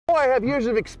have years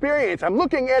of experience. I'm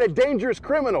looking at a dangerous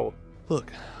criminal.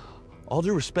 Look, all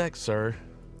due respect, sir.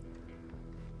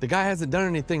 The guy hasn't done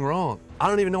anything wrong. I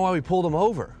don't even know why we pulled him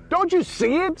over. Don't you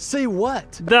see it? See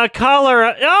what? The color.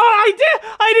 Oh,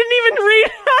 I didn't even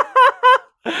read.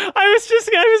 I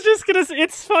was just gonna say,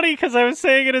 it's funny because I was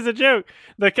saying it as a joke.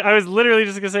 I was literally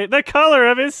just gonna say the color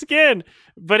of his skin,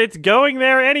 but it's going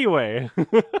there anyway.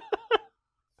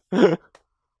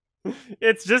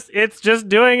 It's just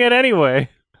doing it anyway.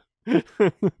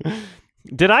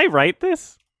 Did I write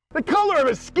this? The color of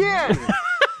his skin.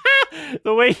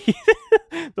 The way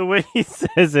he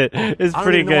says it is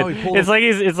pretty good. It's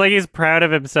like he's proud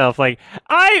of himself. Like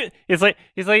he's like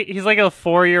a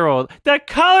 4-year-old. The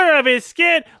color of his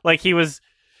skin. Like he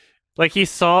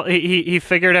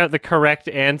figured out the correct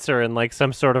answer in like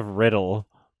some sort of riddle.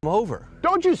 Over.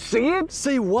 Don't you see it?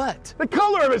 See what? The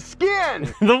color of his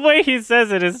skin. The way he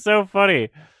says it is so funny.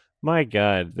 My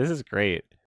God, this is great.